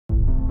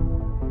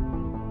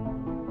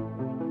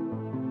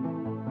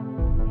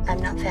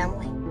I'm not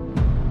family.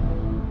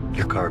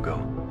 Your cargo.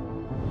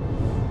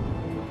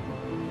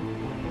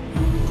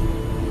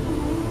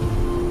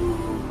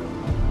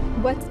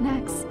 What's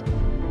next?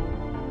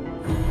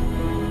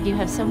 You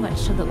have so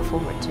much to look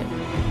forward to.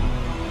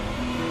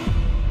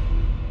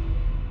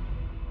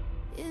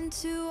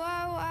 Into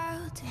our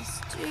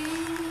wildest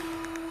dreams.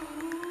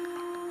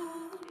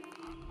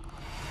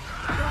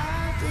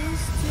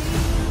 Wildest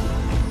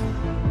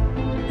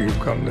dreams. You've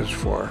come this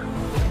far,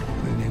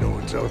 then you know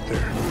what's out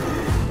there.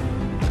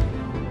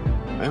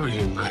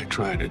 Everything I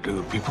try to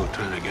do, people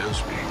turn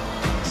against me.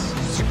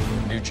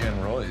 New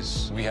General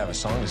is, we have a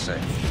song to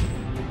sing.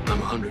 I'm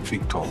 100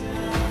 feet tall.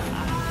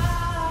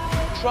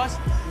 Trust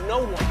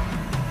no one.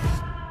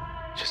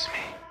 Just me.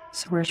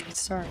 So where should we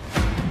start?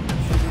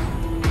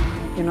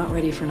 You're not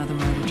ready for another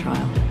murder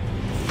trial.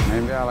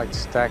 Maybe I like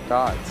stacked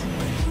odds.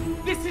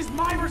 This is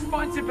my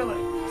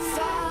responsibility.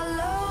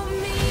 Follow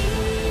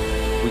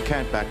me. We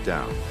can't back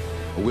down,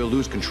 or we'll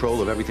lose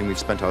control of everything we've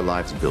spent our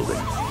lives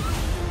building.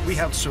 We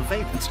have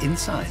surveillance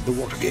inside the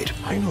Watergate.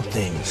 I know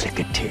things that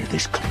could tear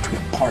this country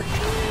apart.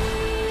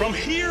 From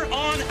here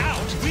on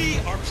out, we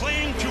are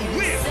playing to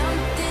win.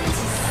 Something to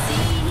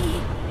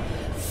see.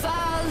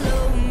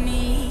 Follow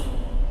me.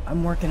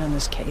 I'm working on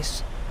this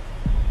case.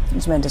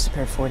 This man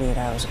disappeared 48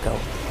 hours ago.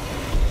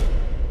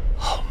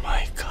 Oh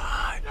my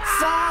God.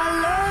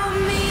 Follow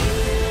me.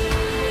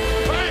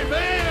 Hey,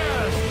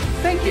 man!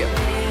 Thank you.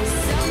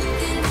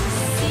 Something to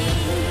see.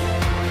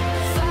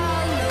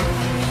 Follow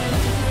me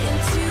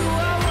into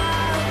our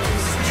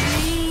wildest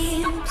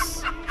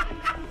dreams.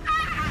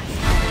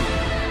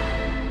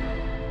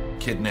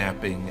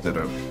 Kidnapping at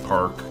a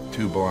park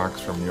 2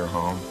 blocks from your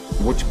home.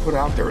 What you put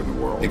out there in the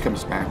world, it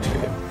comes back to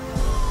you.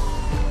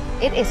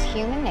 It is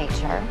human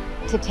nature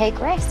to take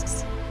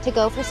risks, to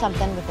go for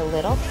something with a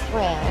little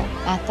thrill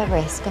at the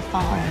risk of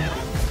falling.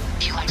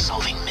 Do you like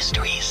solving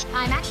mysteries?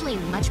 I'm actually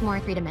much more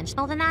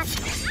three-dimensional than that.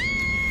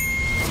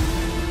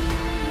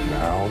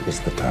 Now is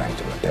the time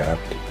to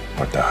adapt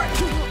or die.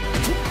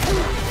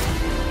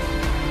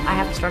 I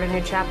have to start a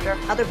new chapter.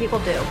 Other people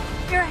do.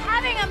 You're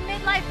having a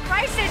midlife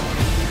crisis!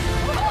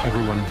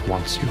 Everyone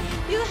wants you.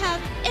 You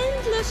have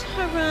endless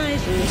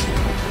horizons.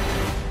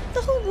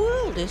 The whole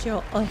world is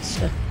your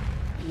oyster.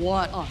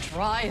 What a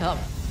triumph.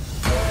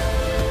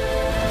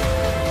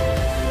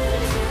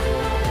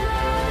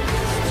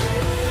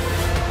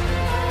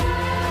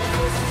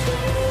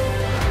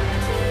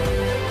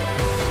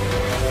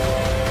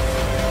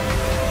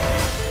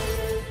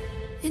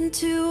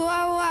 Into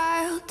our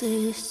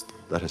wildest.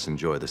 Let us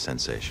enjoy the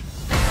sensation.